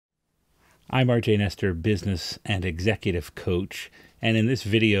I'm RJ Nestor, business and executive coach, and in this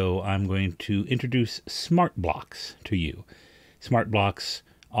video I'm going to introduce SmartBlocks to you. SmartBlocks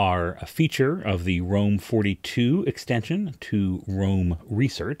are a feature of the Roam42 extension to Roam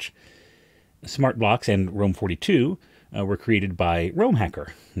Research. SmartBlocks and Roam42 were created by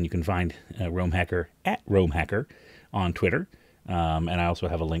ROAMHACKER, and you can find ROAMHACKER at ROAMHACKER on Twitter. And I also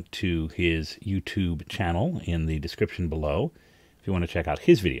have a link to his YouTube channel in the description below if you want to check out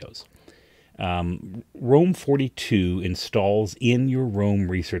his videos. Roam42 installs in your Roam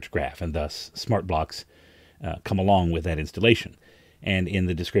research graph, and thus SmartBlocks come along with that installation. And in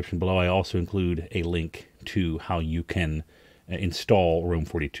the description below, I also include a link to how you can install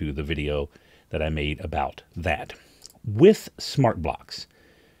Roam42, the video that I made about that. With SmartBlocks,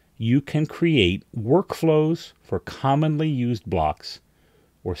 you can create workflows for commonly used blocks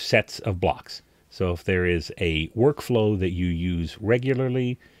or sets of blocks. So if there is a workflow that you use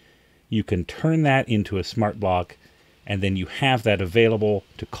regularly, you can turn that into a smart block, and then you have that available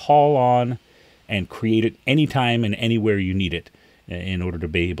to call on and create it anytime and anywhere you need it in order to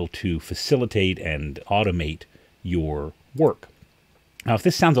be able to facilitate and automate your work. Now, if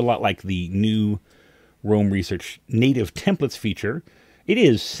this sounds a lot like the new Roam Research native templates feature, it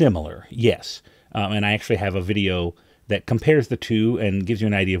is similar, yes. And I actually have a video that compares the two and gives you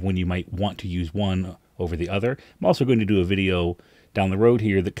an idea of when you might want to use one over the other. I'm also going to do a video down the road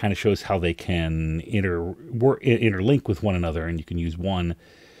here that kind of shows how they can interlink with one another, and you can use one,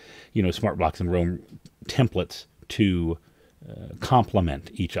 SmartBlocks and Roam templates to complement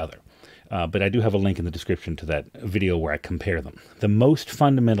each other. But I do have a link in the description to that video where I compare them. The most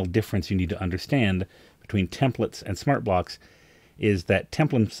fundamental difference you need to understand between templates and SmartBlocks is that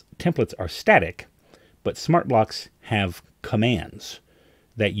templates are static, but SmartBlocks have commands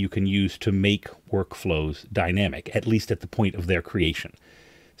that you can use to make workflows dynamic, at least at the point of their creation.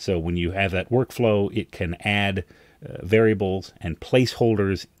 So when you have that workflow, it can add variables and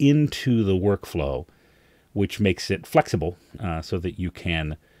placeholders into the workflow, which makes it flexible so that you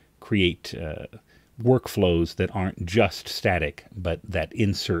can create workflows that aren't just static, but that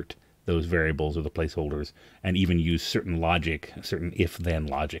insert those variables or the placeholders and even use certain logic, certain if-then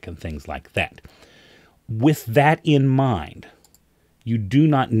logic and things like that. With that in mind, you do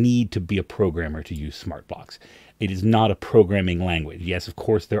not need to be a programmer to use SmartBlocks. It is not a programming language. Yes, of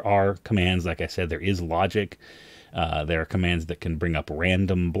course, there are commands. Like I said, there is logic. There are commands that can bring up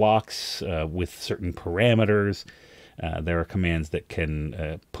random blocks with certain parameters. There are commands that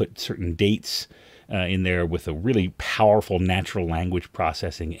can put certain dates in there with a really powerful natural language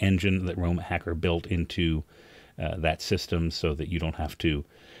processing engine that ROAMHACKER built into that system so that you don't have to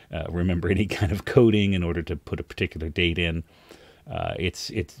remember any kind of coding in order to put a particular date in. It's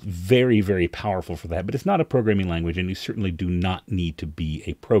very, very powerful for that, but it's not a programming language, and you certainly do not need to be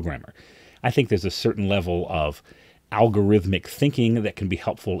a programmer. I think there's a certain level of algorithmic thinking that can be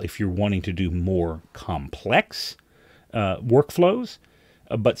helpful if you're wanting to do more complex workflows,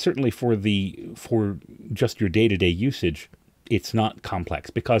 but certainly for just your day-to-day usage, it's not complex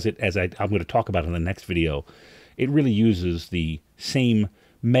because as I'm going to talk about in the next video, it really uses the same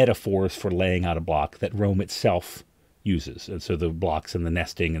metaphors for laying out a block that Roam itself uses. And so the blocks and the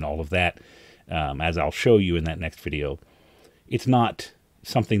nesting and all of that, as I'll show you in that next video, it's not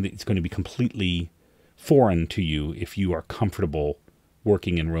something that's going to be completely foreign to you if you are comfortable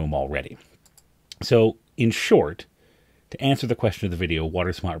working in Roam already. So in short, to answer the question of the video, what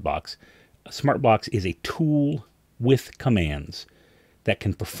are SmartBlocks? SmartBlocks is a tool with commands that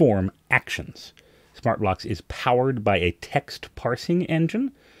can perform actions. SmartBlocks is powered by a text parsing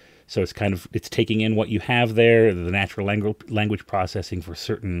engine. So it's taking in what you have there, the natural language processing for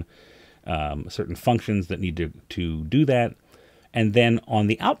certain functions that need to do that. And then on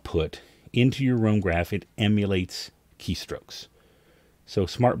the output into your Roam graph, it emulates keystrokes. So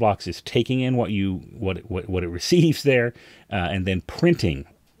SmartBlocks is taking in what it receives there and then printing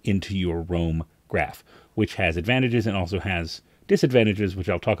into your Roam graph, which has advantages and also has disadvantages, which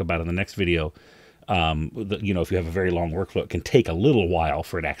I'll talk about in the next video. If you have a very long workflow, it can take a little while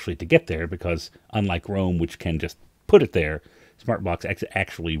for it actually to get there because unlike Roam, which can just put it there, SmartBlocks is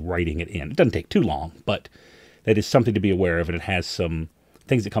actually writing it in. It doesn't take too long, but that is something to be aware of, and it has some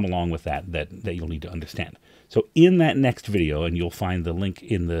things that come along with that you'll need to understand. So in that next video, and you'll find the link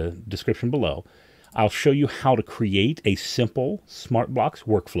in the description below, I'll show you how to create a simple SmartBlocks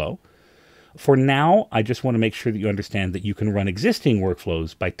workflow. For now, I just want to make sure that you understand that you can run existing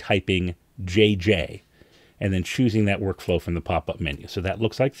workflows by typing JJ and then choosing that workflow from the pop-up menu. So that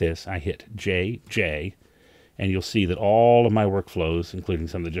looks like this. I hit JJ, and you'll see that all of my workflows, including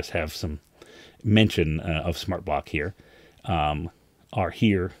some that just have some mention of SmartBlock here, are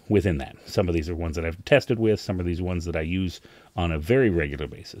here within that. Some of these are ones that I've tested with, some of these ones that I use on a very regular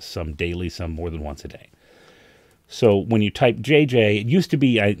basis, some daily, some more than once a day. So when you type JJ, it used to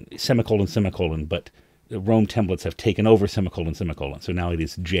be semicolon, semicolon, but the Roam templates have taken over semicolon, semicolon. So now it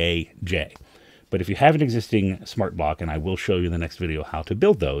is JJ. But if you have an existing smart block, and I will show you in the next video how to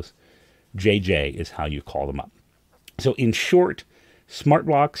build those, JJ is how you call them up. So in short, smart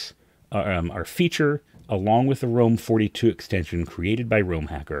blocks are a feature along with the Roam42 extension created by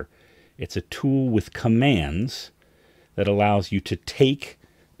ROAMHACKER. It's a tool with commands that allows you to take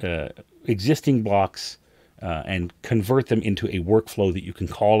existing blocks and convert them into a workflow that you can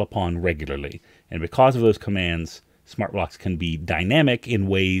call upon regularly. And because of those commands, smart blocks can be dynamic in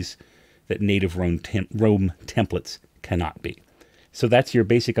ways that native Roam templates cannot be. So that's your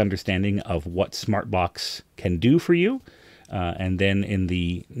basic understanding of what smart blocks can do for you. And then in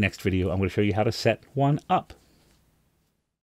the next video, I'm going to show you how to set one up.